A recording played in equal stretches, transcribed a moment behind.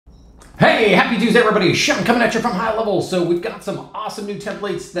Hey, happy Tuesday, everybody. Sean coming at you from HighLevel. So we've got some awesome new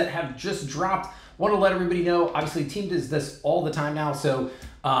templates that have just dropped. Want to let everybody know, obviously, team does this all the time now.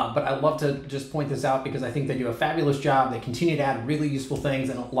 But I love to just point this out because I think they do a fabulous job. They continue to add really useful things,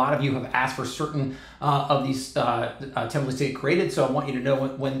 and a lot of you have asked for certain of these templates to get created. So I want you to know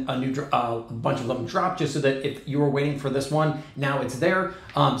when a new bunch of them drop, just so that if you were waiting for this one, now it's there.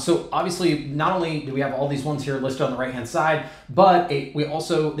 So obviously, not only do we have all these ones here listed on the right-hand side, but they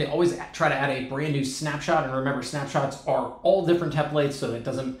always try to add a brand new snapshot. And remember, snapshots are all different templates, so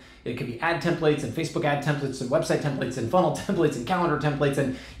it could be ad templates and Facebook ad templates and website templates and funnel templates and calendar templates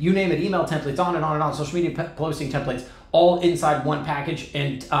and you name it, email templates, on and on and on, social media posting templates, all inside one package.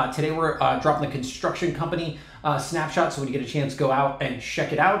 And today we're dropping the construction company snapshot, so when you get a chance, go out and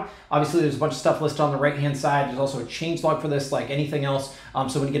check it out. Obviously, there's a bunch of stuff listed on the right-hand side. There's also a change log for this, like anything else.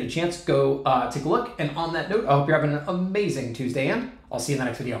 So when you get a chance, go take a look. And on that note, I hope you're having an amazing Tuesday, and I'll see you in the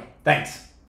next video. Thanks.